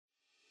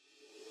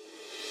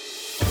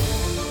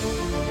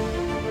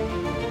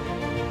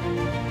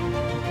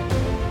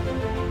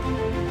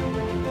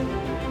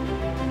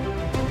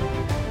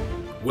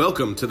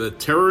Welcome to the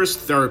Terrorist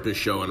Therapist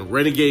Show on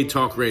Renegade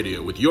Talk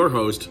Radio with your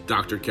host,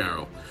 Dr.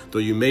 Carol. Though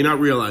you may not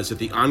realize that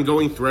the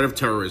ongoing threat of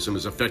terrorism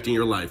is affecting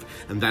your life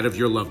and that of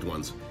your loved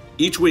ones.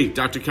 Each week,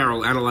 Dr.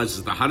 Carol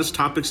analyzes the hottest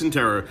topics in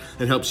terror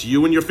and helps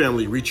you and your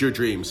family reach your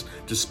dreams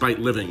despite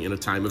living in a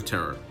time of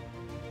terror.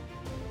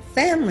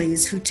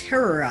 Families who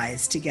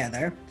terrorize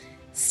together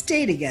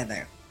stay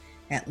together.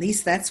 At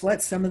least that's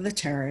what some of the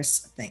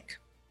terrorists think.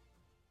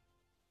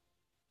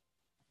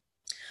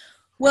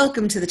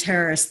 Welcome to the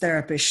Terrorist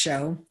Therapist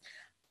Show.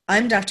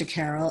 I'm Dr.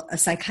 Carol, a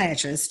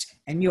psychiatrist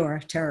and your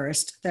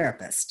terrorist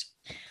therapist.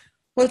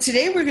 Well,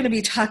 today we're going to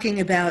be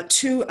talking about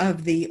two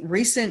of the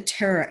recent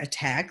terror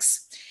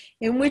attacks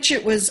in which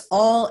it was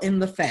all in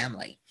the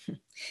family.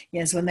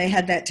 Yes, when they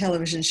had that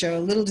television show,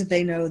 little did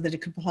they know that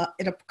it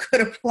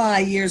could apply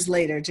years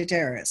later to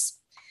terrorists.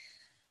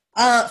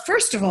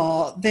 First of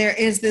all, there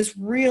is this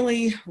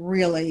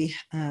really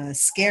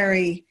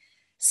scary,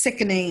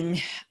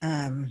 sickening,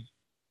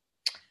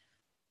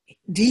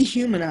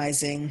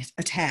 dehumanizing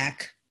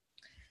attack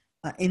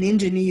in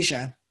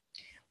Indonesia,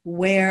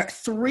 where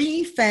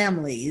 3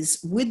 families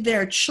with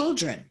their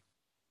children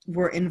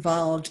were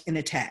involved in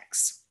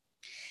attacks.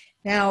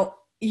 Now,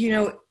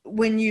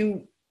 when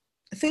you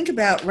think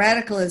about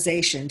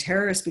radicalization,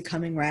 terrorists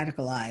becoming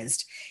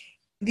radicalized,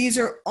 these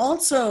are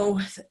also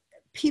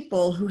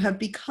people who have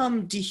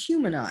become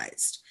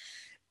dehumanized,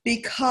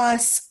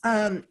 because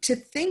to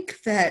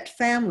think that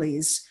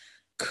families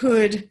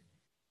could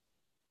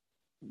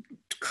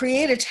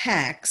create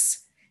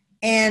attacks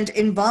and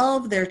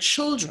involve their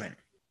children.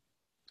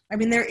 I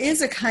mean, there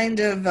is a kind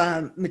of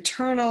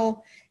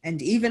maternal and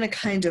even a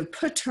kind of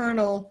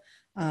paternal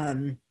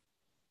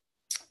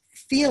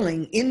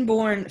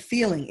inborn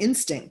feeling,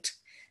 instinct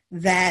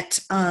that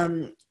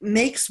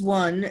makes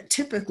one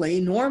typically,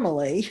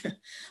 normally,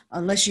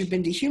 unless you've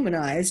been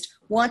dehumanized,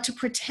 want to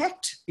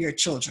protect your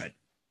children.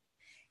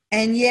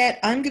 And yet,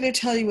 I'm going to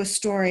tell you a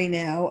story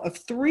now of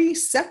 3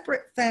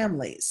 separate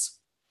families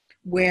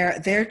where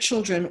their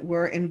children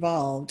were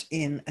involved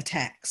in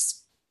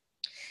attacks.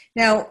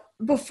 Now,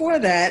 before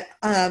that,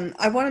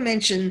 I want to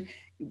mention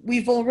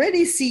we've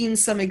already seen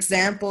some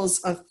examples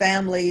of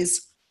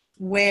families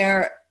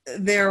where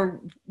their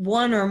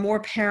one or more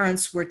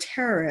parents were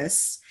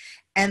terrorists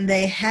and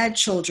they had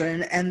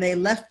children and they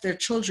left their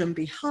children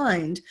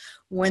behind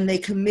when they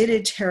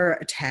committed terror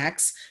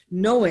attacks,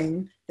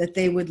 knowing that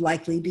they would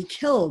likely be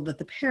killed, that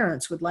the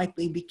parents would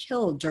likely be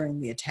killed during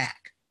the attack,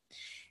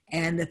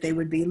 and that they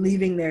would be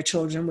leaving their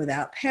children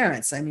without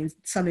parents. I mean,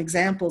 some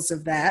examples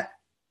of that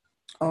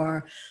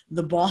are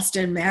the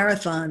Boston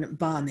Marathon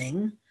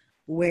bombing,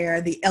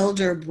 where the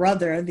elder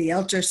brother, the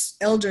elder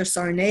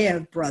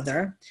Tsarnaev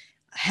brother,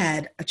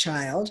 had a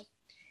child.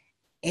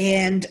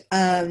 And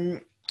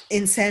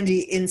in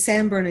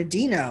San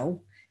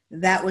Bernardino,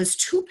 that was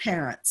 2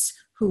 parents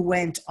who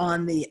went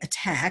on the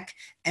attack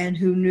and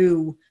who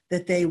knew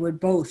that they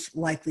would both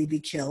likely be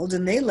killed,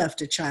 and they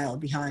left a child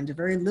behind, a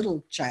very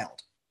little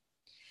child.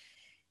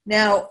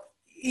 Now,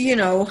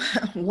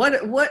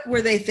 what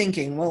were they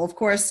thinking? Well, of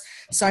course,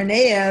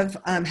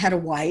 Tsarnaev had a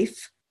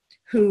wife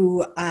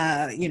who,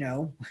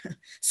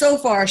 so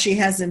far she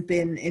hasn't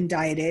been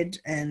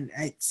indicted, and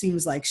it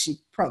seems like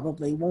she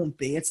probably won't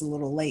be. It's a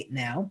little late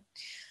now.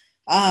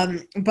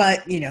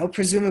 But,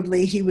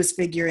 presumably he was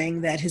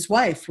figuring that his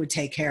wife would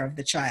take care of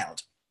the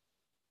child.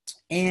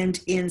 And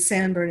in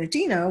San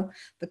Bernardino,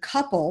 the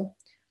couple,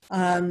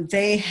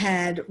 they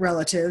had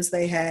relatives,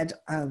 they had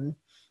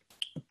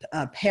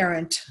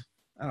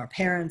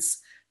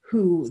parents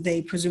who they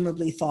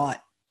presumably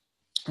thought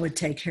would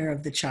take care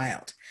of the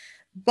child.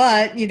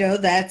 But,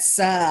 that's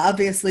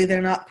obviously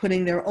they're not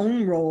putting their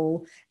own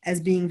role as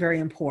being very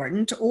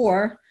important,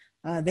 or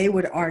they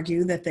would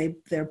argue that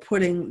they're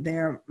putting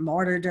their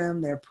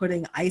martyrdom, they're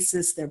putting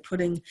ISIS, they're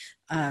putting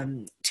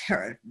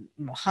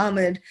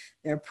Muhammad,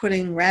 they're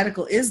putting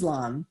radical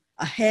Islam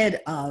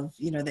ahead of,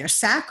 they're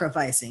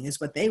sacrificing, is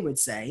what they would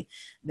say,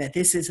 that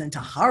this isn't a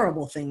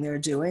horrible thing they're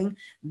doing.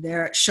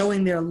 They're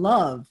showing their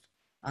love,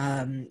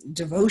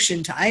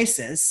 devotion to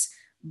ISIS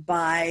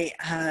by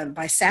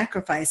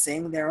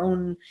sacrificing their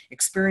own,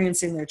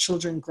 experiencing their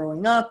children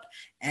growing up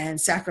and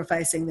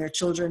sacrificing their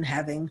children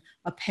having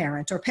a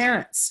parent or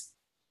parents.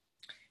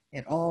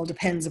 It all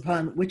depends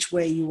upon which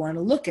way you want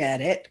to look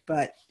at it,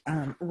 but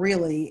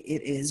really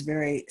it is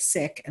very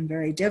sick and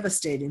very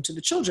devastating to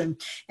the children.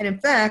 And in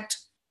fact,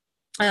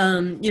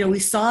 we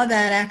saw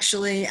that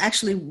actually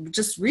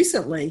just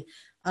recently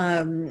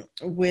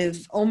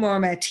with Omar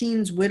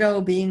Mateen's widow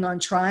being on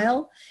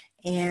trial,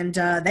 and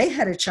they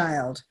had a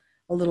child,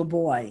 a little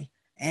boy,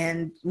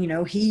 and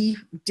he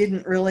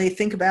didn't really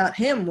think about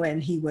him when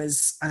he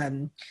was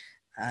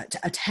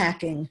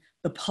attacking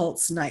the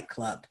Pulse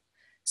nightclub.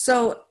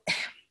 So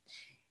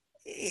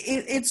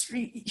it's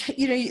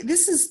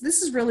this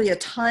is really a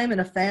time in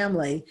a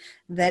family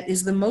that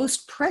is the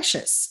most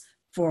precious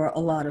for a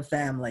lot of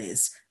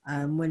families.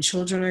 When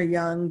children are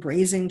young,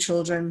 raising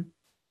children,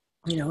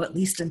 at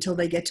least until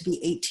they get to be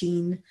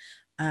 18.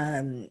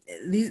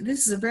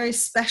 This is a very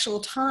special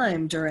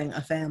time during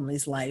a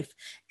family's life,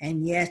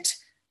 and yet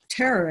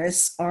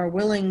terrorists are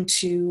willing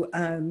to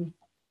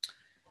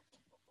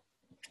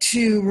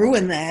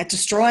ruin that,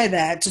 destroy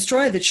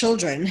the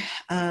children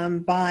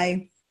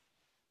by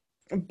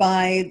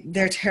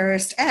their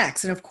terrorist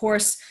acts. And of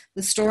course,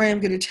 the story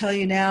I'm going to tell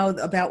you now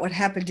about what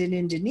happened in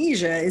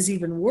Indonesia is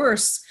even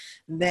worse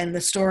than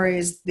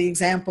the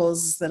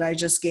examples that I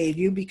just gave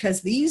you,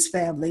 because these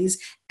families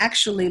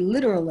actually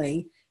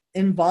literally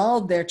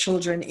involved their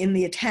children in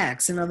the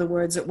attacks. In other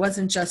words, it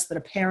wasn't just that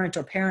a parent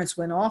or parents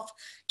went off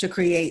to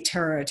create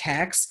terror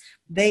attacks.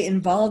 They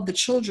involved the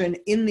children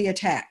in the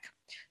attack.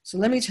 So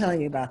let me tell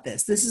you about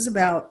this. This is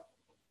about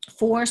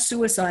 4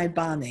 suicide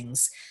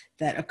bombings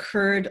that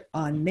occurred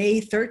on May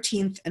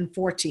 13th and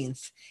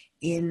 14th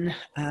in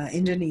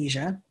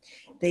Indonesia.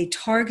 They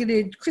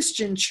targeted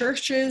Christian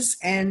churches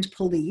and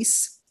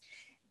police.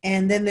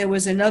 And then there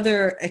was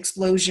another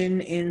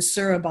explosion in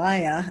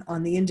Surabaya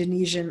on the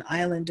Indonesian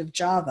island of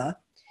Java.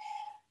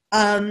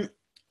 And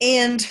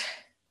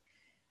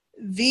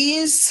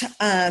these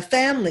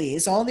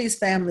families, all these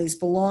families,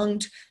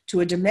 belonged to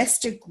a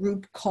domestic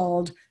group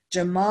called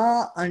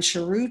Jamaah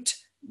Ansharut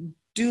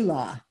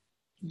Daulah,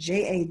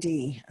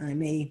 JAD. I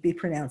may be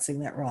pronouncing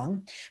that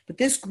wrong, but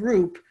this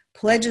group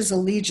pledges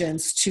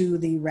allegiance to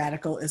the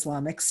radical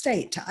Islamic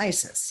State, to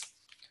ISIS.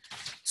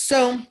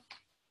 So,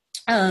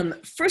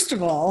 first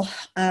of all,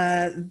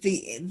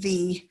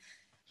 the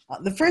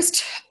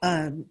first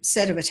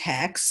set of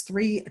attacks,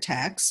 3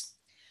 attacks,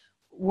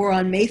 were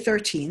on May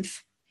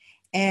 13th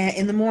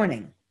in the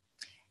morning.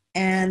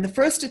 And the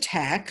first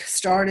attack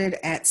started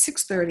at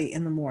 6:30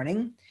 in the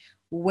morning,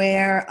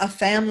 where a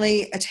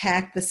family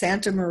attacked the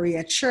Santa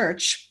Maria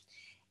Church,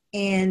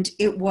 and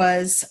it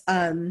was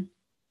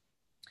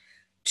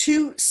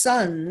 2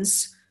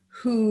 sons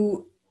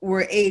who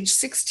were age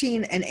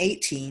 16 and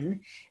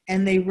 18,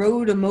 and they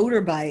rode a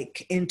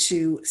motorbike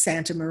into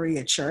Santa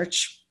Maria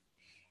Church,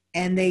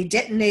 and they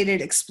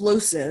detonated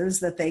explosives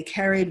that they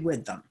carried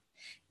with them.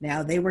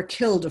 Now, they were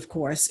killed, of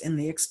course, in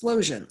the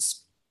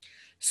explosions.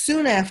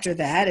 Soon after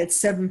that, at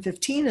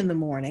 7:15 in the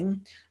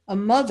morning, a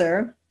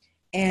mother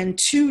and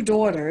 2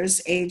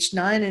 daughters, aged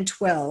 9 and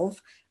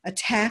 12,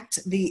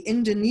 attacked the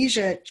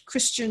Indonesia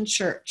Christian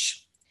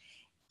Church.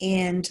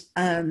 And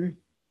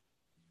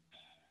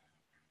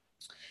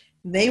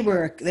they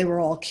were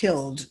all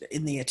killed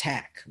in the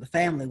attack. The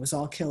family was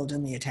all killed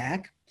in the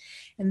attack.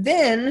 And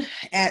then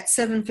at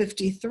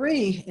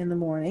 7:53 in the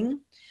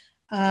morning,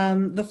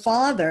 the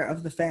father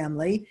of the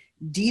family,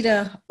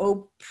 Dita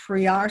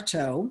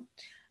Opriarto,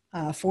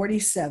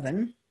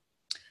 47,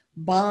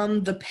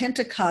 bombed the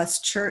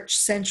Pentecost Church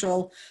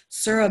Central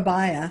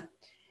Surabaya,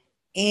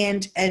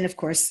 and of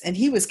course, and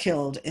he was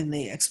killed in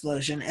the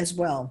explosion as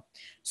well.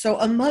 So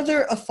a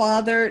mother, a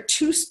father,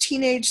 2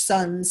 teenage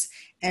sons,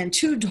 and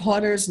 2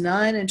 daughters,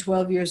 9 and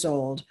 12 years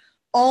old,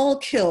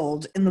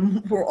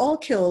 were all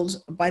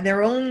killed by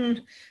their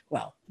own,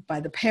 by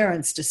the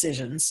parents'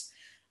 decisions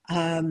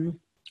on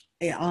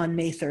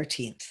May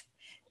 13th.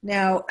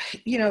 Now,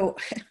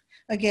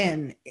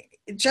 again,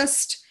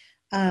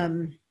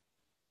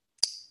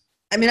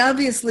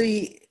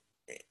 obviously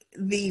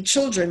the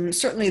children,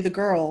 certainly the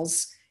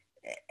girls,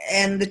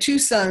 and the 2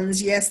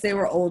 sons, yes, they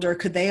were older.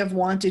 Could they have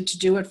wanted to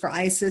do it for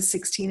ISIS,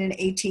 16 and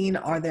 18?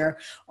 Are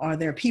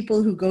there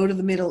people who go to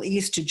the Middle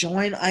East to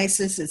join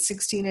ISIS at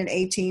 16 and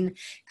 18?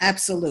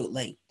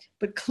 Absolutely.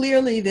 But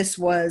clearly this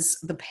was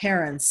the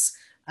parents.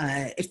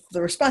 If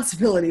the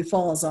responsibility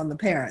falls on the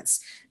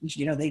parents.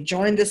 They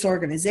joined this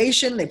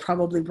organization. They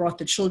probably brought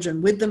the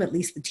children with them, at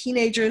least the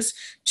teenagers,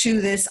 to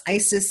this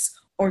ISIS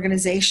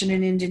organization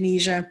in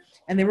Indonesia,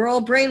 and they were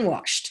all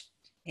brainwashed.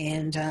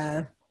 And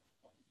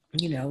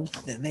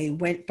they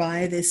went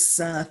by this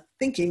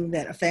thinking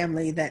that a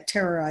family that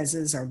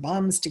terrorizes or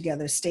bombs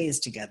together stays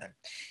together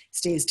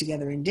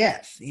in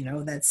death.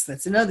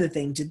 That's another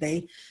thing. Did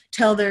they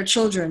tell their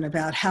children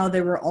about how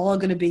they were all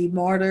going to be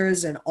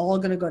martyrs and all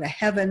going to go to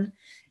heaven?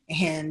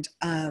 And,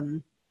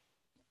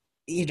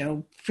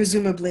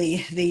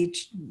 presumably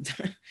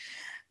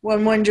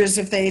one wonders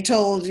if they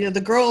told,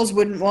 the girls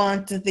wouldn't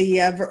want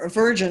the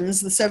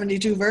virgins, the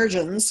 72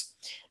 virgins,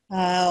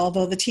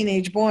 although the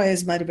teenage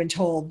boys might have been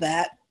told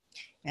that.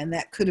 And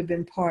that could have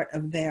been part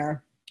of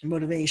their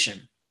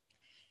motivation.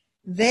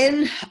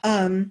 Then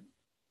on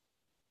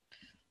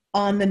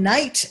the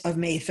night of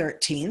May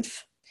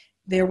 13th,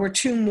 there were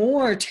 2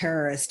 more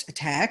terrorist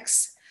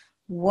attacks.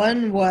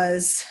 One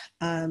was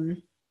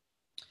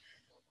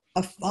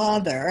a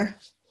father.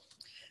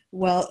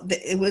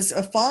 It was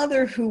a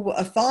father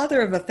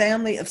of a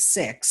family of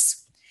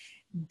 6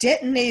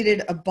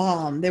 detonated a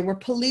bomb. There were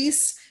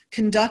police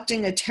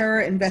conducting a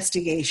terror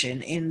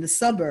investigation in the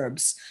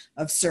suburbs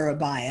of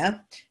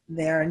Surabaya.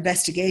 Their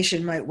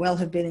investigation might well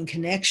have been in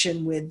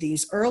connection with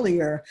these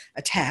earlier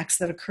attacks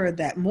that occurred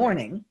that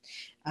morning,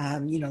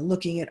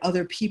 looking at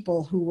other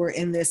people who were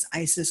in this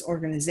ISIS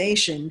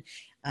organization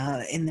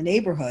in the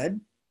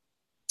neighborhood.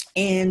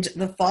 And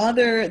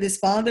this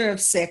father of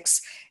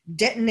 6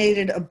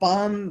 detonated a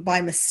bomb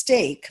by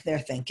mistake, they're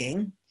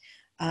thinking,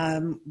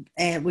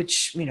 and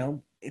which,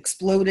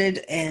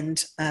 exploded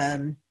and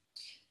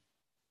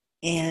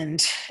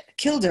and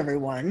killed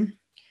everyone.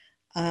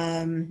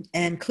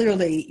 And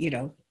clearly,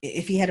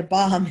 if he had a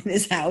bomb in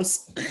his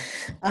house,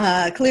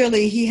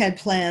 clearly he had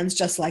plans,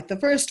 just like the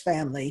first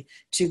family,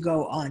 to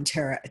go on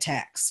terror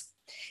attacks.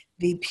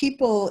 The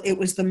people, it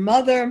was the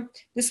mother,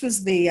 this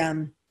was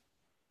the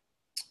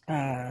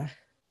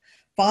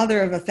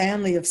father of a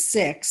family of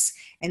 6.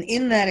 And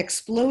in that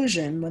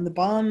explosion, when the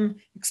bomb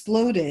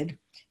exploded,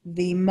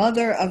 the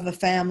mother of the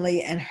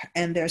family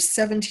and their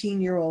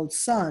 17-year-old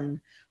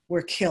son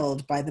were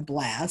killed by the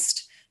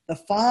blast. The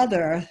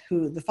father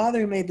who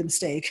made the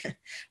mistake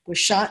was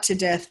shot to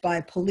death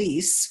by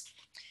police.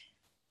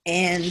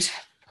 And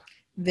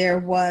there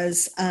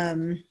was,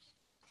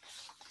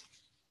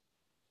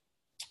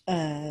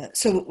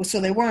 so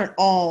they weren't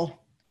all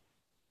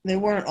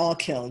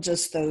killed,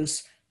 just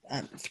those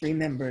 3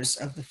 members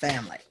of the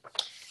family.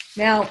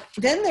 Now,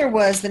 then there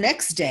was the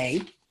next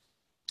day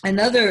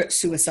another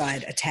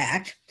suicide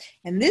attack,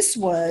 and this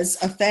was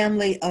a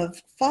family of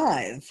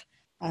 5.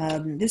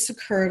 This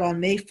occurred on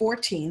May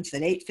 14th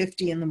at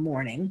 8:50 in the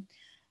morning.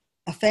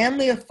 A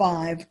family of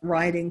 5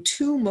 riding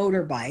 2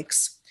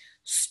 motorbikes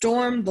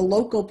stormed the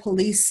local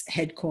police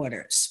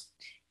headquarters,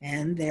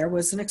 and there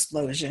was an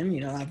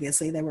explosion.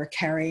 Obviously they were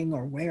carrying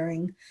or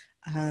wearing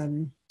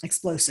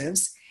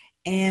explosives,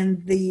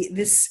 and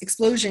this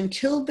explosion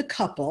killed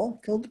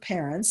the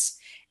parents,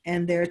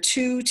 and their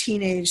 2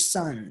 teenage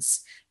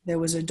sons. There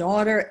was a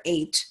daughter,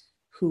 8,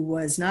 who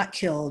was not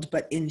killed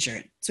but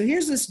injured. So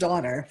here's this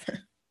daughter,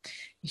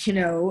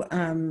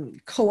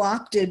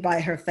 co-opted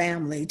by her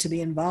family to be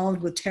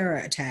involved with terror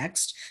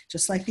attacks,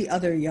 just like the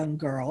other young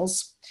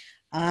girls.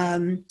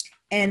 And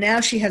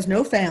now she has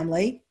no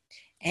family,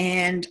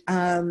 and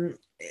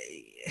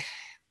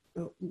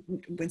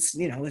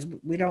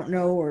we don't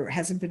know, or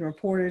hasn't been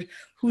reported,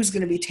 who's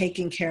going to be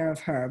taking care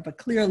of her. But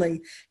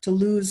clearly, to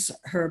lose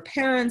her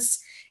parents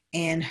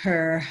and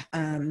her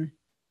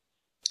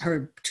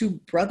 2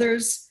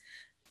 brothers,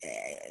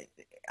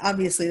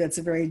 obviously that's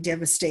a very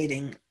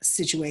devastating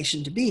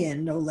situation to be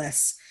in, no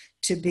less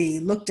to be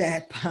looked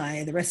at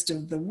by the rest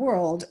of the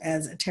world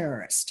as a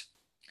terrorist.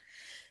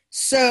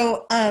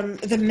 So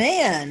the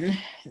man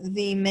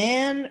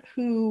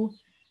who,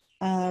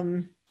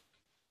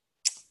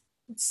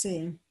 let's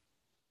see,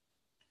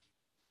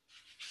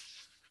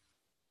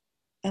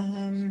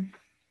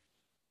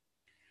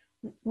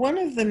 one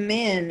of the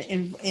men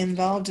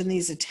involved in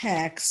these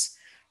attacks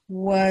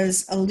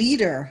was a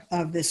leader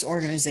of this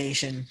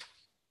organization,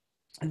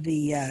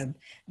 the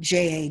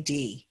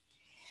JAD.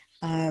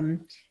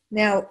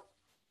 Now,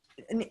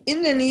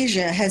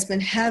 Indonesia has been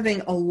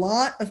having a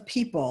lot of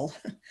people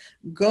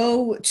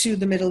go to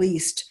the Middle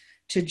East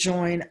to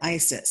join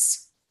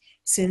ISIS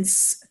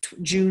since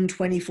June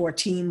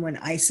 2014, when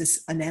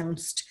ISIS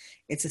announced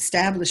its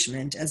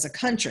establishment as a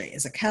country,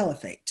 as a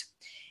caliphate.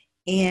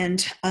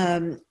 And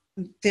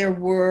there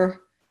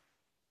are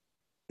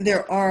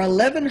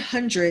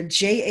 1,100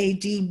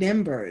 JAD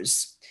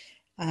members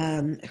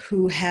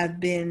who have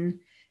been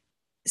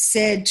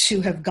said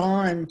to have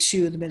gone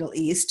to the Middle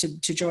East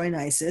to join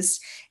ISIS,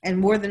 and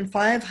more than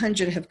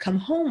 500 have come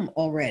home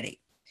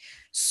already.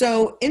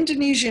 So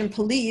Indonesian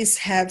police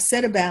have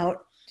set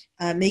about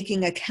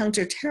making a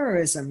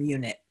counterterrorism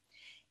unit.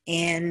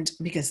 And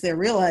because they're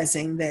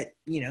realizing that,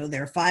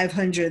 there are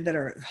 500 that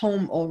are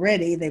home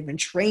already, they've been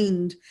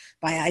trained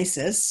by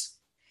ISIS.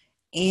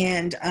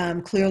 And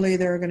clearly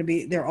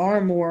there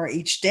are more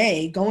each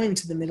day going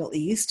to the Middle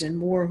East, and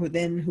more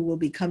who will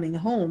be coming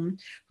home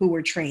who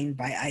were trained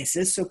by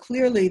ISIS. So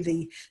clearly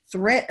the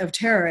threat of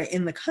terror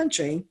in the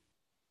country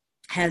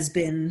has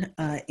been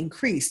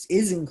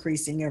is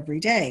increasing every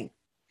day.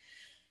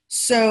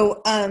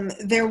 So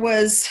there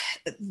was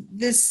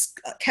this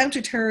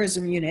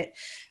counterterrorism unit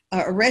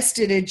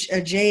arrested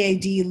a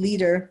JAD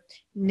leader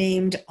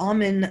named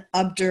Amin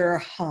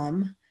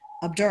Abdurrahman.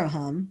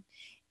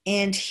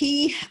 And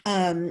he,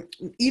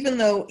 even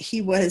though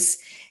he was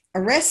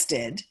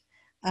arrested,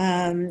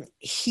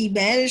 he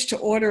managed to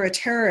order a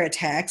terror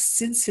attack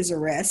since his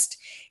arrest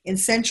in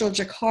central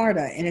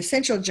Jakarta, in a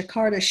central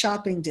Jakarta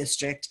shopping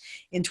district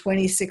in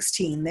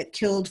 2016 that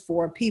killed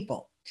 4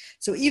 people.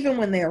 So even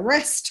when they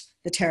arrest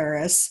the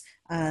terrorists,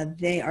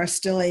 they are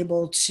still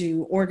able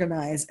to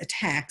organize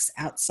attacks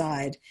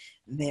outside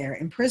their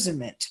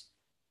imprisonment.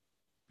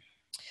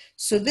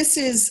 So this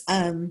is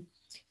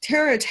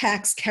terror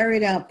attacks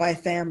carried out by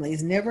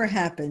families never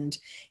happened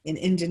in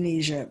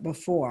Indonesia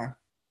before.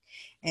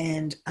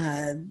 And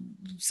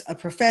a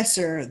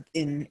professor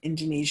in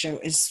Indonesia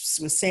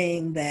was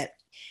saying that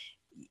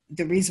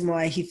the reason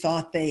why he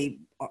thought they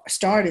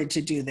started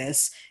to do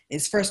this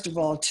is, first of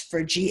all,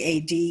 for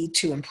GAD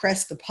to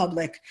impress the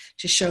public,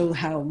 to show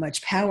how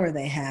much power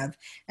they have,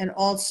 and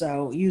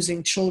also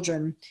using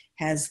children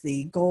has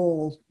the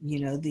goal,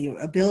 the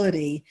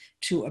ability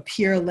to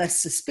appear less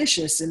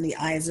suspicious in the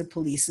eyes of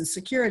police and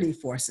security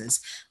forces.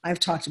 I've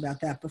talked about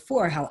that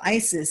before, how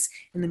ISIS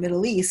in the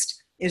Middle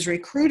East is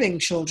recruiting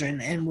children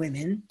and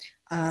women,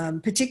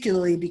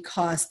 particularly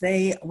because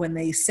when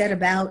they set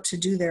about to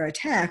do their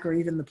attack, or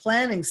even the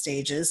planning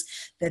stages,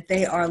 that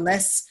they are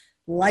less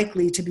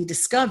likely to be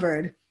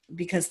discovered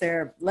because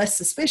they're less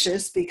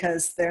suspicious,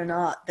 because they're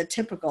not the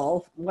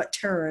typical what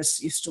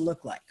terrorists used to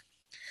look like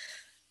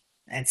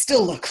and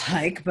still look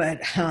like.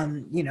 But,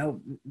 women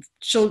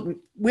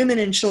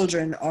and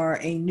children are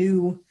a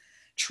new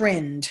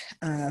trend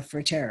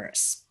for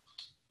terrorists.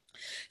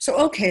 So,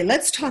 okay,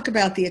 let's talk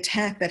about the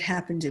attack that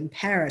happened in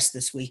Paris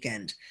this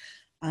weekend.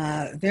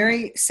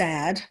 Very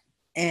sad.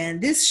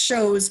 And this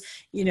shows,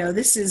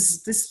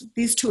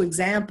 these two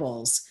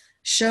examples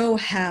show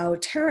how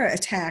terror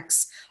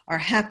attacks are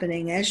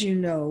happening, as you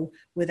know,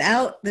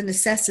 without the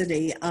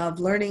necessity of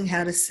learning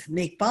how to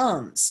make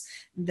bombs,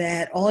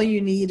 that all you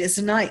need is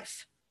a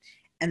knife.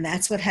 And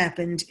that's what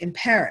happened in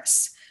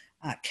Paris.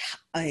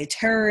 A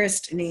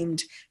terrorist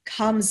named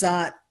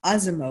Khamzat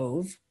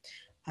Asimov,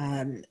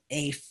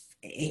 a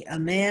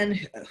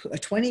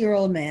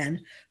 20-year-old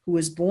man who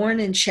was born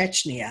in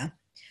Chechnya,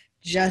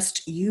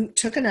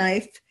 took a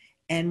knife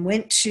and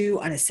went to,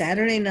 on a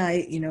Saturday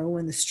night,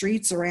 when the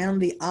streets around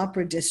the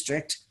Opera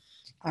District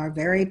are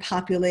very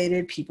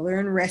populated, people are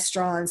in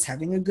restaurants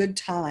having a good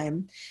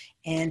time,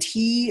 and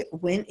he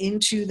went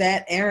into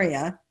that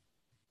area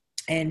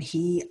and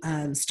he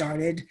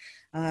started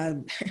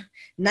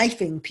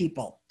knifing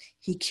people.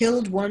 He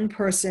killed one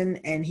person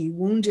and he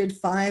wounded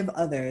 5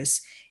 others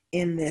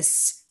in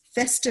this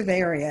festive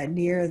area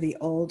near the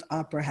old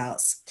opera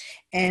house.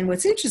 And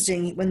what's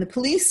interesting, when the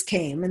police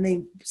came,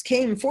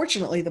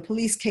 fortunately, the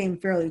police came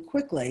fairly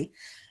quickly,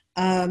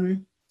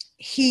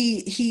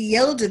 he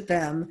yelled at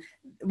them.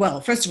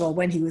 Well, first of all,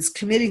 when he was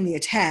committing the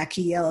attack,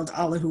 he yelled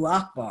Allahu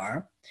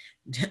Akbar,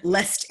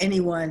 lest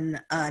anyone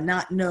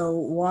not know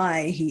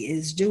why he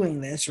is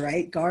doing this,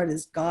 right? God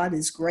is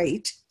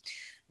great,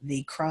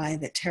 the cry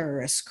that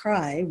terrorists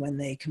cry when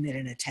they commit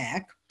an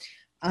attack.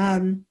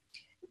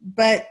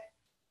 But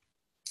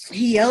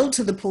he yelled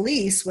to the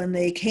police when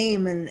they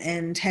came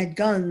and had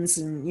guns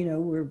and,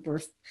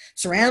 were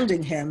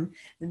surrounding him,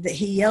 that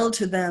he yelled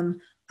to them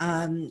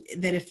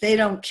that if they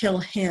don't kill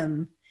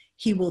him,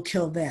 he will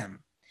kill them.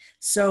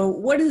 So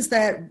what is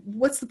that?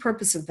 What's the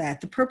purpose of that?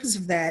 The purpose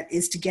of that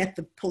is to get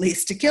the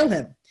police to kill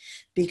him,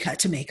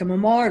 to make him a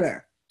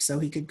martyr, so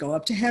he could go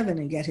up to heaven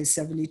and get his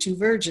 72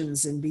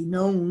 virgins and be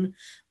known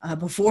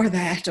before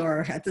that,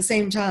 or at the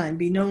same time,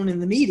 be known in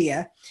the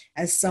media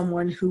as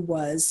someone who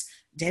was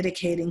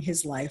dedicating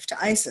his life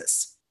to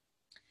ISIS.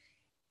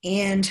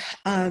 And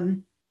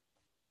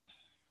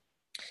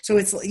so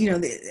it's,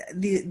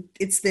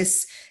 it's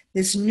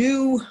this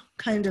new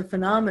kind of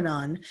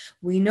phenomenon.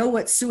 We know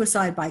what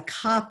suicide by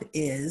cop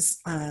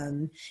is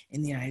in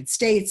the United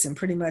States and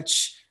pretty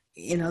much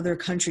in other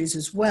countries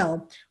as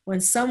well. When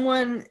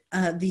someone,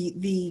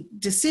 the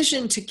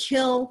decision to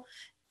kill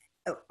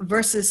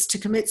versus to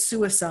commit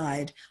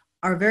suicide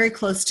are very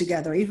close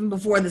together, even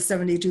before the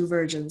 72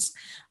 virgins,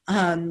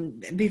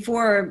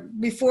 before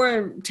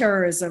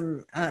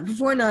terrorism,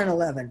 before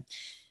 9/11.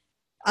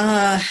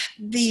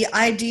 The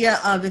idea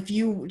of, if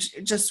you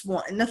just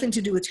want, nothing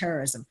to do with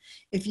terrorism,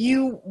 if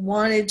you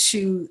wanted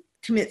to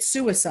commit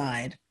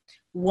suicide,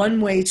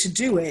 one way to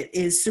do it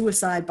is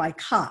suicide by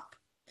cop.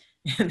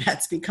 And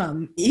that's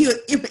become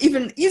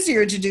even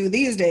easier to do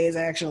these days,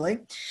 actually.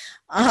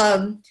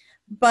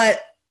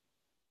 But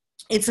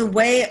it's a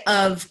way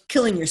of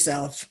killing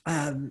yourself,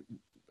 and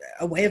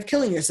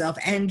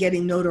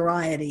getting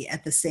notoriety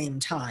at the same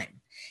time.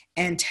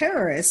 And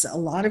terrorists, a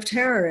lot of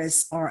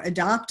terrorists are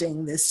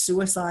adopting this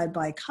suicide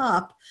by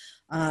cop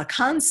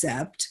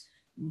concept,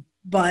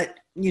 but,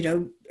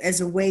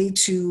 as a way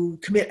to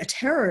commit a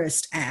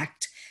terrorist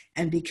act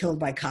and be killed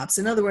by cops.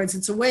 In other words,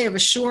 it's a way of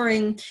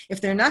assuring,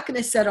 if they're not going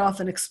to set off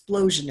an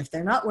explosion, if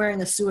they're not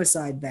wearing a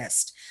suicide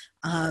vest,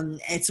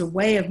 it's a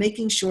way of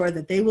making sure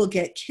that they will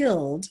get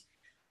killed,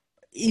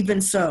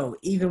 even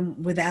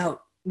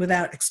without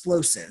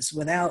explosives,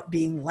 without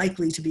being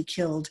likely to be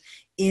killed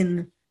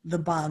in the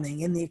bombing,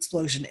 in the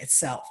explosion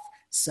itself.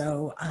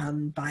 So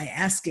by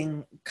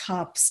asking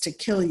cops to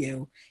kill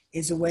you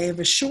is a way of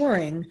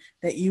assuring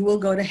that you will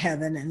go to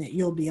heaven and that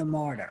you'll be a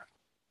martyr.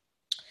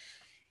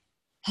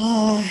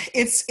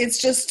 It's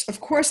just, of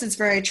course, it's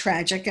very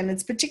tragic, and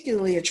it's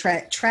particularly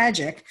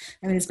tragic.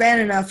 I mean, it's bad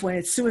enough when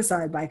it's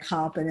suicide by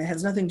cop and it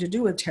has nothing to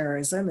do with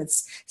terrorism.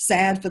 It's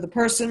sad for the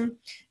person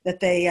that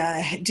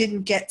they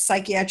didn't get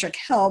psychiatric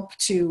help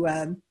to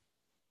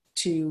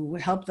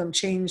help them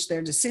change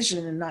their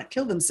decision and not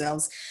kill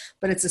themselves.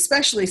 But it's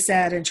especially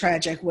sad and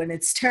tragic when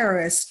it's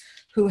terrorists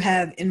who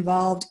have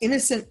involved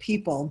innocent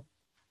people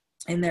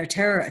in their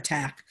terror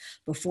attack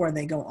before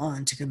they go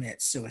on to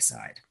commit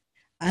suicide.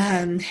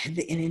 In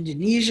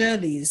Indonesia,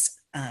 these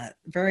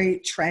very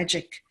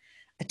tragic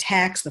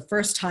attacks, the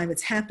first time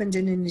it's happened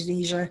in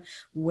Indonesia,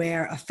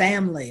 where a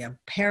family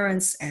of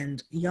parents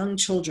and young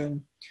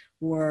children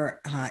were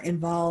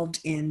involved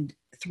in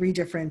 3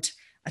 different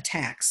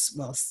attacks,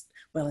 well,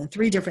 in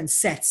 3 different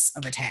sets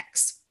of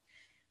attacks.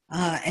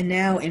 And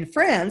now in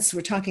France,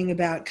 we're talking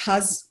about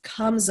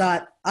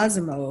Khamzat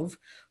Asimov,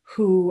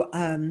 who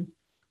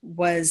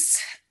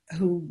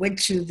went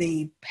to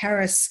the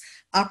Paris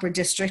Opera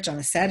District on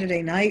a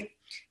Saturday night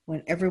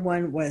when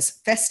everyone was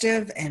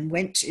festive, and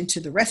went into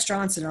the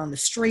restaurants and on the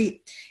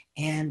street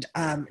and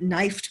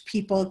knifed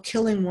people,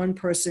 killing one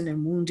person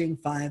and wounding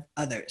 5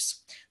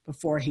 others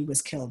before he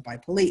was killed by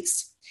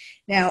police.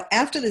 Now,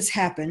 after this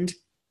happened,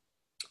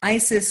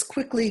 ISIS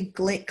quickly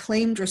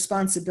claimed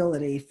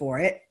responsibility for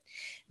it.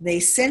 They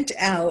sent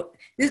out,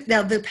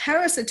 now the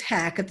Paris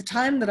attack, at the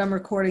time that I'm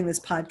recording this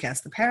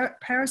podcast, the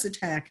Paris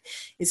attack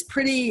is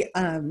pretty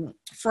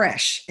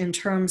fresh in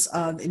terms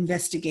of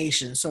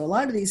investigation. So a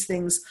lot of these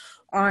things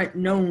aren't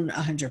known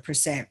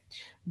 100%.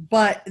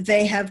 But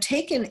they have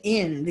taken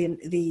in,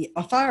 the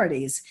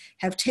authorities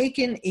have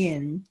taken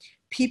in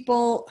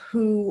people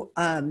who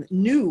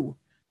knew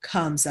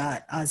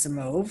Khamzat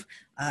Asimov,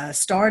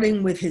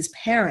 starting with his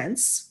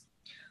parents,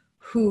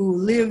 who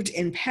lived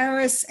in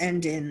Paris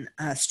and in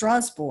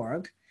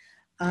Strasbourg.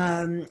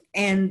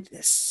 And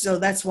so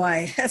that's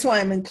why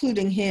I'm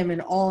including him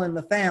in All in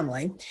the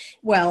Family.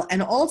 Well,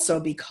 and also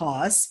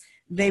because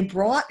they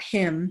brought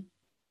him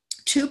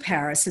to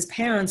Paris. His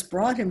parents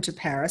brought him to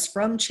Paris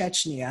from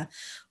Chechnya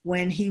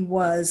when he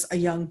was a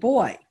young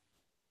boy.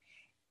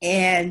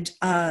 And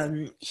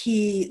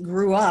he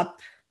grew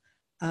up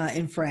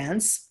in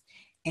France,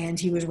 and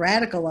he was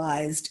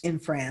radicalized in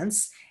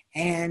France.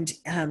 And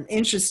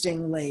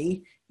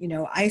interestingly, you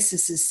know,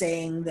 ISIS is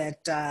saying that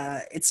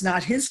it's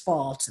not his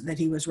fault that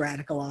he was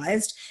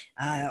radicalized,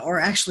 or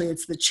actually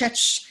it's the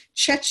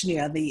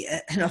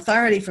Chechnya, an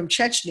authority from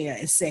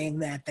Chechnya is saying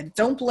that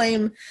don't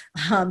blame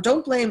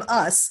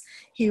us.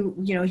 He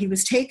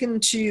was taken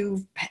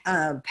to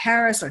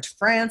Paris or to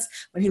France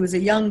when he was a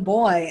young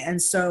boy,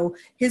 and so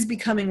his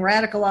becoming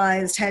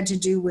radicalized had to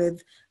do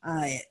with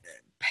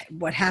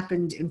what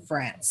happened in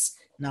France,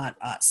 not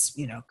us.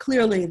 You know,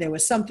 clearly there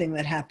was something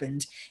that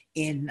happened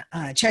in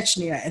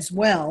Chechnya as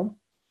well,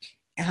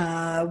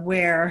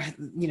 where,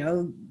 you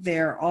know,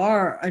 there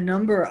are a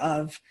number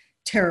of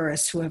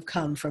terrorists who have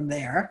come from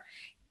there,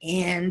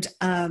 and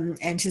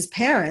his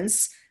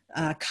parents,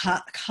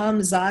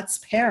 Khamzat's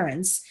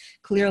parents,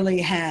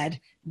 clearly had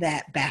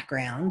that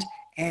background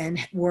and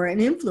were an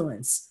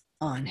influence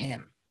on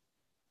him.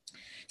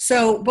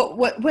 So, but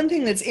one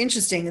thing that's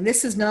interesting, and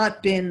this has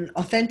not been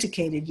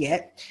authenticated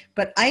yet,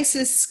 but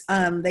ISIS,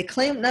 they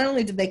claim, not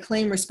only did they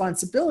claim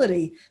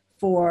responsibility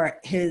for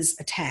his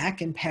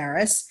attack in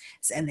Paris,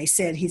 and they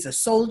said he's a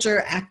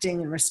soldier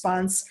acting in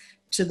response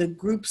to the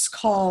group's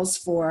calls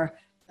for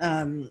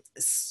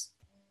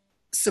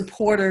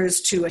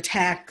supporters to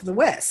attack the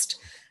West.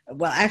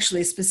 Well,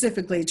 actually,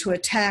 specifically to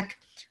attack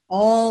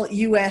all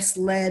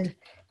U.S.-led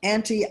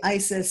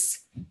anti-ISIS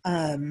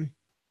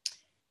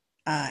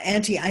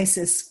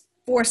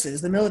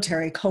forces, the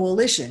military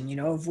coalition, you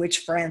know, of which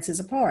France is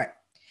a part.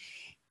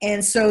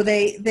 And so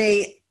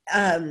the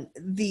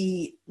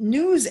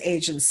news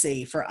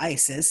agency for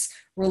ISIS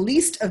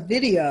released a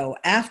video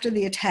after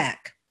the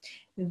attack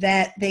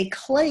that they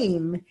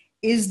claim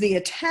is the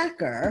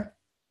attacker,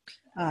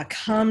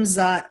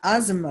 Khamzat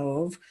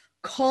Asimov,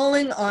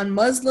 calling on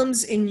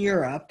Muslims in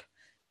Europe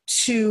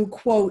to,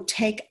 quote,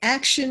 take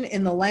action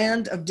in the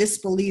land of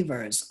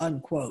disbelievers,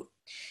 unquote,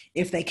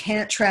 if they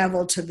can't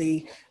travel to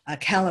the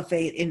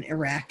caliphate in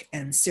Iraq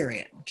and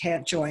Syria,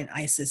 can't join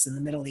ISIS in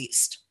the Middle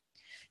East.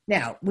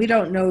 Now, we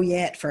don't know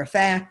yet for a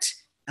fact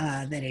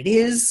that it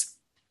is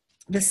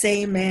the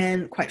same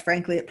man. Quite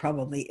frankly, it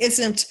probably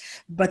isn't,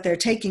 but they're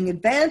taking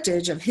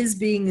advantage of his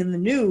being in the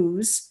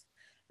news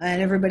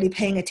and everybody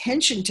paying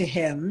attention to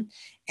him,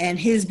 and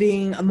his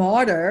being a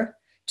martyr,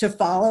 to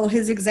follow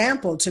his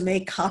example, to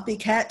make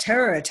copycat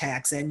terror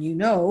attacks. And you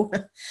know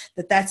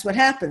that that's what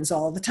happens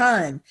all the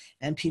time.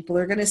 And people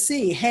are going to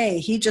see, hey,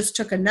 he just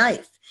took a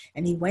knife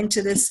and he went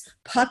to this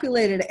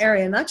populated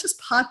area, not just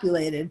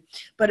populated,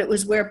 but it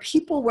was where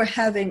people were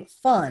having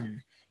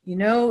fun. You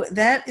know,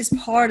 that is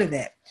part of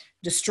it.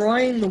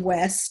 Destroying the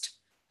West,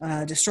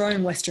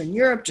 destroying Western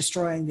Europe,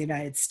 destroying the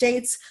United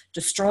States,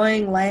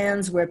 destroying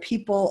lands where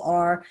people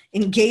are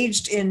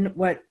engaged in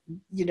what,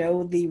 you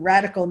know, the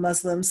radical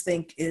Muslims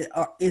think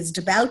is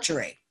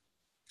debauchery,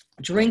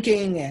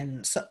 drinking,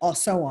 and so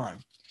on.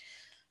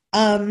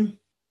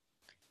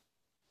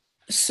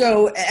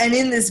 So, and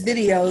in this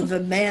video,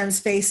 the man's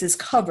face is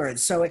covered,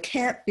 so it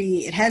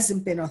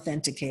hasn't been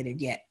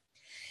authenticated yet.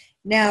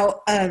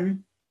 Now,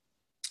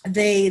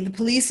 the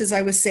police, as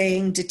I was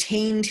saying,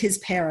 detained his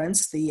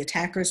parents, the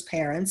attacker's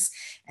parents,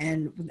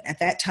 and at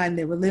that time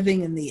they were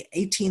living in the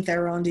 18th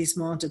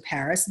arrondissement of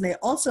Paris, and they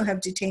also have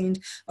detained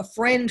a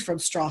friend from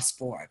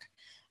Strasbourg.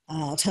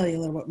 I'll tell you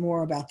a little bit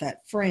more about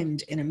that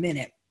friend in a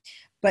minute.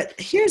 But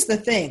here's the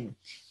thing.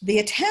 The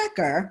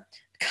attacker,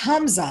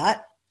 Khamzat,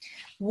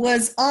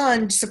 was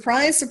on,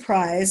 surprise,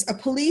 surprise, a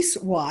police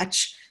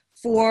watch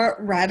for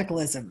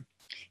radicalism.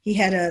 He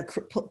had a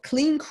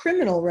clean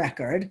criminal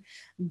record,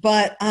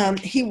 but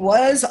he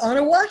was on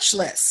a watch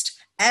list,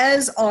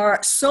 as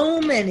are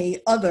so many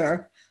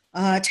other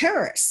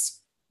terrorists,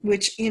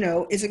 which, you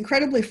know, is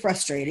incredibly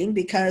frustrating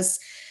because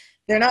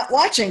they're not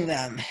watching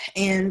them.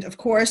 And of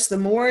course, the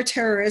more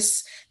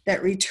terrorists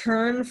that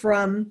return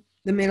from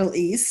the Middle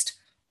East,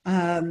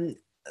 the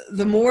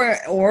more,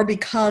 or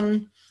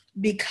become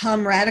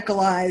become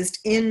radicalized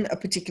in a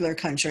particular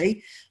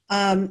country,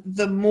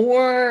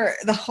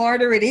 the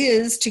harder it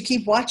is to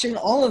keep watching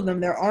all of them.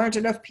 There aren't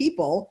enough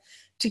people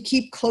to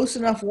keep close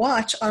enough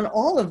watch on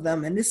all of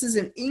them, and this is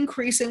an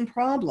increasing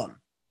problem.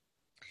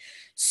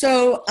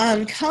 So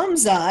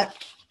Khamzat,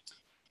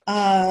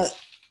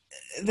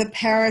 the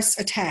Paris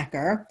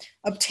attacker,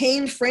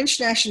 obtained French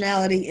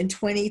nationality in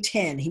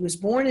 2010. He was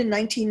born in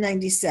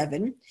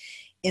 1997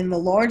 in the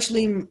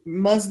largely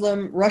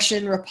Muslim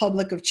Russian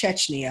Republic of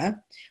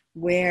Chechnya,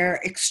 where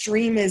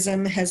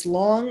extremism has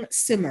long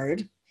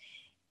simmered,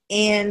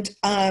 and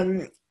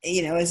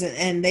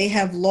and they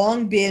have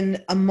long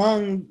been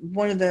among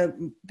one of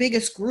the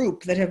biggest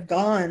group that have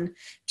gone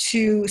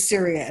to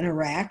Syria and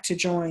Iraq to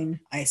join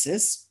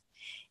ISIS.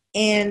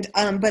 And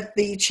but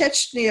the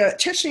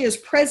Chechnya's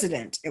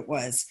president, it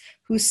was,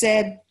 who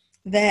said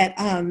that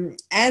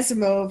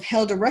Asimov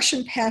held a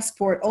Russian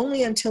passport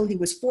only until he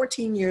was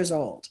 14 years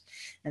old.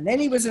 And then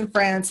he was in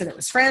France, and it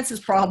was France's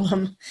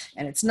problem,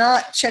 and it's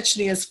not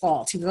Chechnya's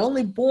fault. He was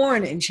only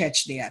born in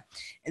Chechnya.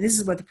 And this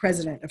is what the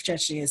president of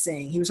Chechnya is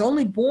saying. He was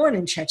only born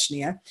in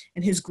Chechnya,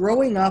 and his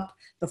growing up,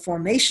 the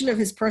formation of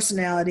his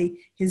personality,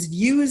 his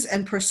views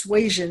and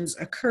persuasions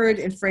occurred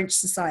in French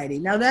society.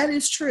 Now, that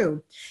is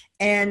true.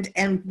 And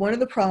one of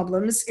the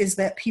problems is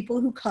that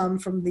people who come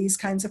from these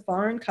kinds of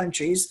foreign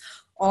countries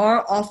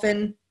are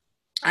often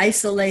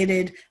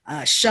isolated,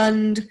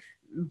 shunned,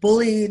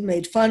 bullied,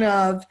 made fun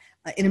of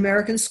in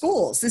American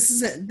schools. This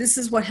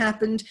is what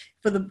happened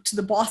to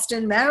the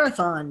Boston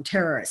Marathon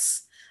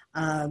terrorists,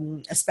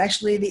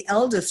 especially the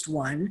eldest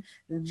one.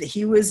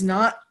 He was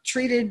not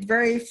treated in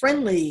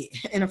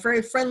a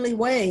very friendly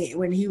way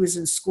when he was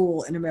in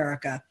school in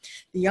America.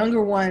 The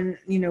younger one,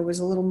 was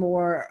a little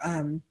more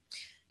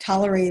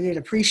tolerated,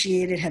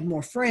 appreciated, had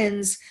more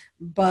friends,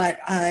 but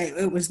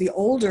it was the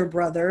older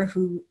brother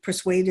who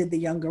persuaded the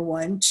younger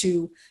one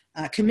to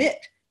commit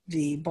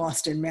the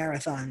Boston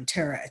Marathon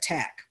terror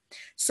attack.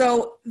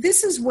 So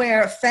this is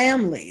where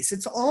families,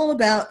 it's all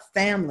about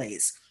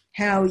families.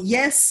 How,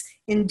 yes,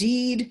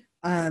 indeed,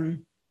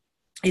 it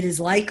is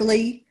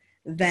likely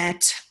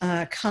that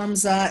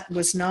Khamzat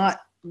was not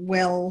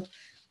well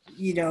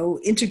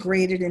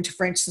integrated into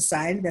French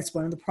society. That's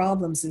one of the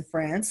problems in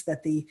France,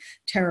 that the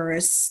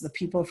terrorists, the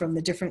people from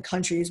the different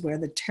countries where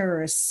the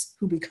terrorists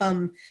who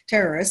become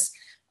terrorists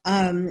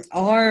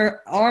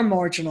are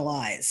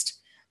marginalized.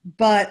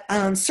 But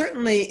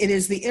certainly it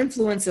is the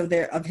influence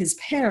of his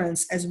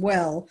parents as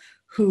well,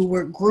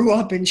 who grew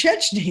up in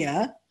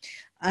Chechnya,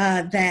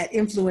 that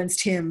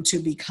influenced him to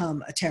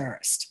become a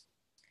terrorist.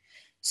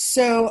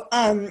 So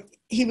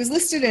he was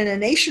listed in a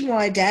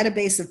nationwide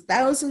database of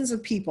thousands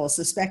of people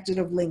suspected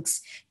of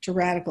links to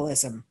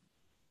radicalism.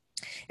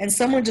 And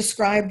someone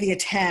described the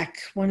attack,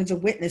 one of the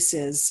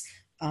witnesses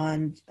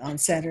on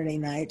Saturday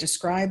night,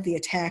 described the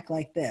attack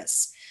like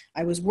this: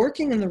 I was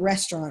working in the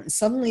restaurant and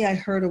suddenly I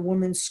heard a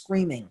woman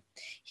screaming.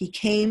 He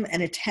came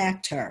and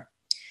attacked her.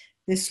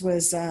 This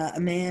was a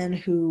man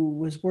who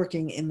was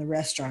working in the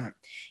restaurant.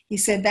 He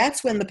said,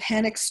 that's when the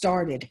panic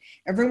started.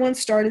 Everyone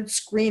started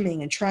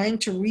screaming and trying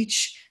to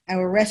reach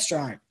our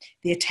restaurant.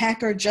 The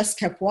attacker just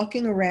kept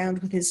walking around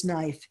with his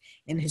knife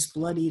in his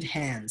bloodied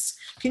hands.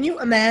 Can you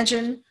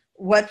imagine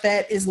what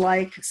that is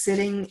like,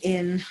 sitting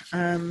in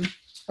a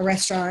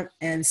restaurant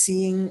and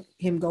seeing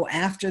him go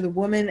after the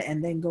woman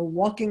and then go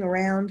walking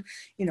around,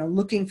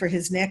 looking for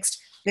his next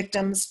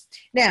victims?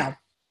 Now,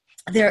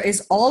 there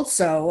is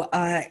also,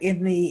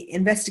 in the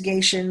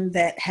investigation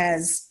that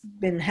has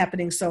been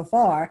happening so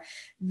far,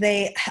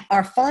 they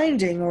are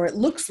finding, or it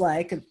looks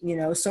like,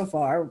 so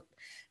far,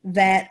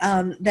 that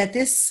that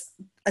this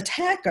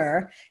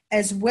attacker,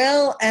 as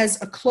well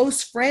as a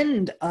close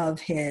friend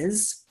of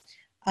his,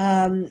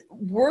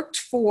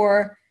 worked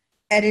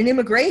at an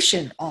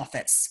immigration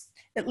office.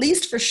 At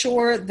least for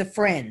sure, the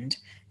friend.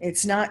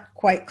 It's not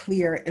quite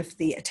clear if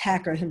the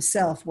attacker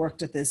himself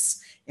worked at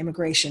this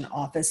immigration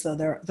office,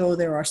 though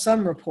there are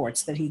some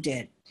reports that he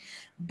did.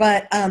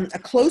 But a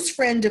close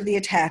friend of the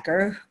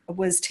attacker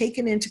was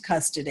taken into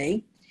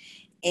custody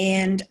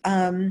and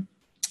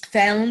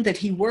found that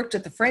he worked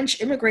at the French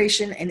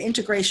Immigration and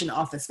Integration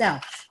Office.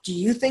 Now, do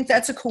you think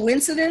that's a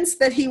coincidence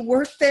that he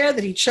worked there,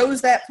 that he chose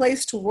that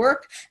place to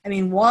work? I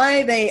mean,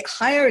 why they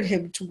hired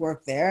him to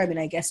work there? I mean,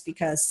 I guess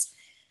because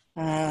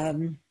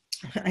they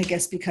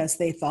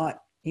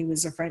thought he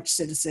was a French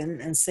citizen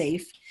and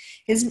safe.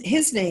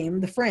 His name,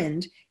 the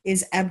friend,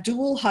 is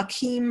Abdul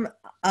Hakim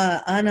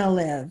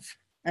Anayev.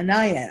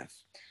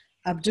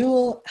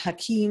 Abdul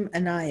Hakim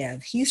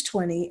Anayev. He's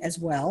 20 as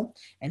well,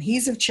 and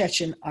he's of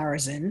Chechen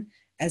origin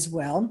as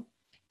well.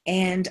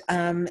 And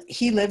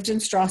he lived in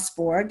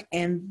Strasbourg,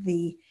 and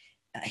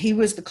he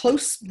was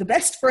the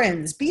best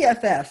friends,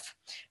 BFF,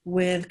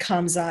 with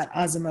Khamzat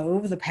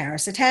Asimov, the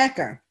Paris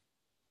attacker.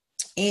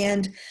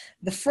 And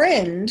the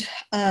friend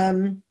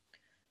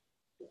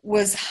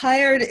was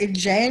hired in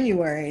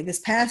this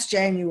past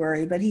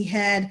January, but he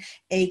had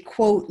a,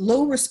 quote,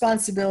 low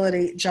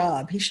responsibility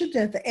job. He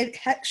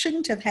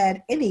shouldn't have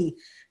had any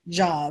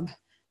job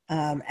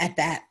at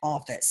that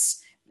office.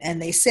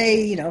 And they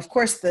say, of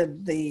course,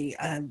 the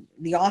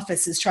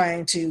office is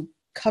trying to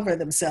cover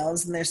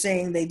themselves, and they're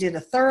saying they did a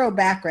thorough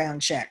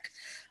background check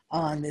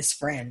on this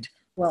friend.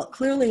 Well,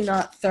 clearly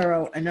not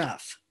thorough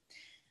enough.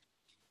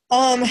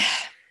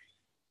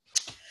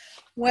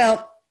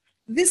 Well,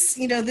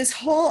 this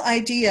whole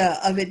idea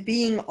of it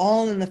being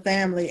all in the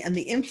family and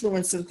the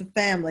influence of the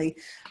family,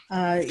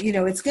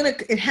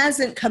 it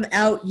hasn't come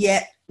out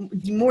yet.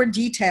 More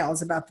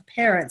details about the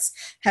parents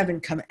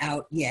haven't come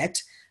out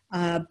yet,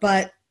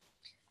 but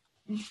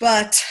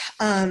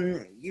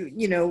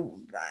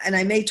and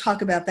I may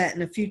talk about that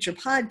in a future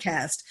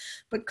podcast,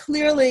 but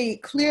clearly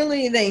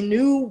they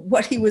knew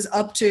what he was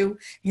up to.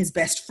 His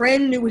best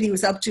friend knew what he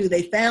was up to.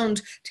 They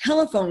found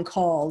telephone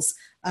calls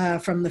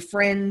from the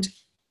friend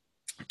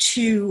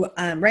to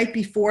right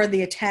before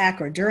the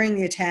attack or during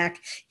the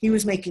attack. He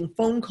was making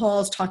phone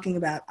calls talking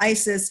about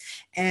ISIS,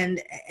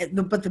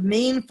 but the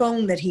main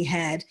phone that he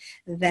had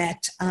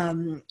that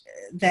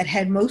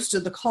had most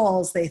of the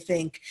calls, they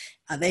think,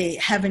 they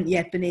haven't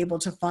yet been able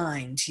to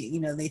find.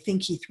 They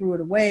think he threw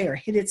it away or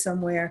hid it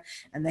somewhere,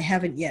 and they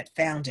haven't yet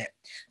found it.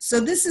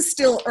 So this is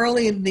still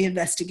early in the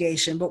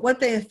investigation, but what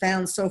they have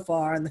found so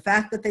far, and the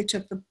fact that they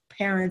took the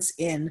parents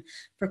in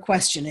for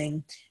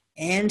questioning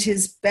and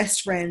his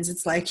best friends,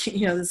 it's like,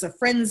 there's a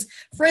friends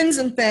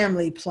and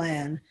family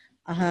plan,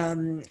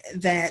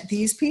 that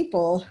these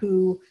people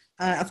who,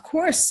 of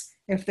course,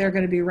 if they're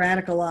going to be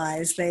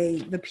radicalized,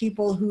 the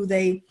people who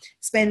they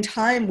spend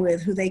time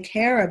with, who they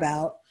care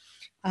about,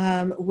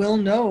 will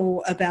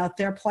know about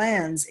their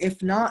plans,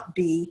 if not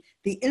be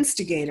the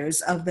instigators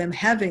of them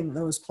having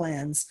those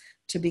plans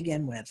to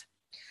begin with.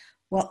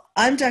 Well,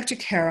 I'm Dr.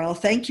 Carol.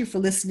 Thank you for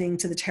listening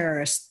to the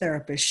Terrorist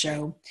Therapist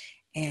Show,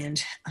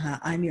 and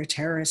I'm your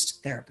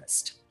terrorist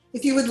therapist.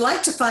 If you would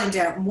like to find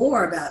out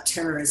more about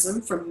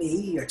terrorism from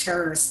me, your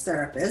terrorist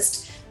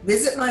therapist,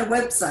 visit my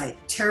website,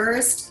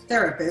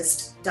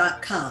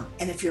 terroristtherapist.com.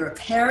 And if you're a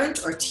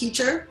parent or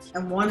teacher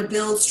and want to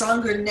build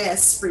stronger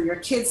nests for your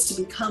kids to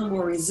become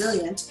more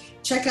resilient,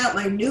 check out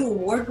my new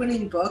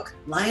award-winning book,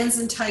 Lions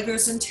and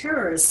Tigers and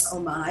Terrorists, Oh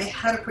My,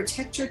 How to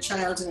Protect Your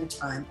Child in a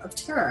Time of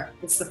Terror.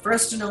 It's the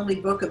first and only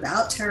book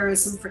about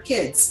terrorism for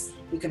kids.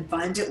 You can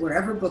find it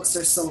wherever books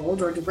are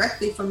sold or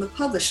directly from the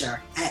publisher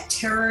at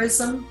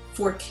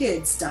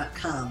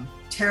terrorismforkids.com.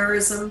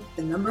 Terrorism,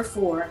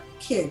 4,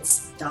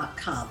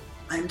 kids.com.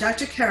 I'm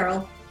Dr.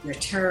 Carol, your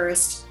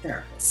terrorist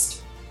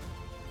therapist.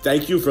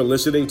 Thank you for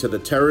listening to the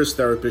Terrorist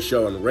Therapist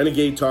Show on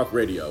Renegade Talk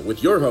Radio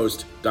with your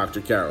host,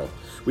 Dr. Carol.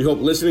 We hope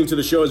listening to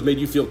the show has made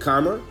you feel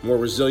calmer, more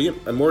resilient,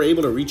 and more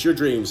able to reach your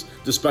dreams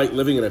despite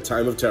living in a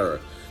time of terror.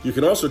 You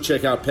can also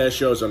check out past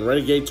shows on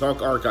Renegade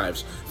Talk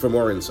Archives for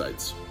more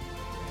insights.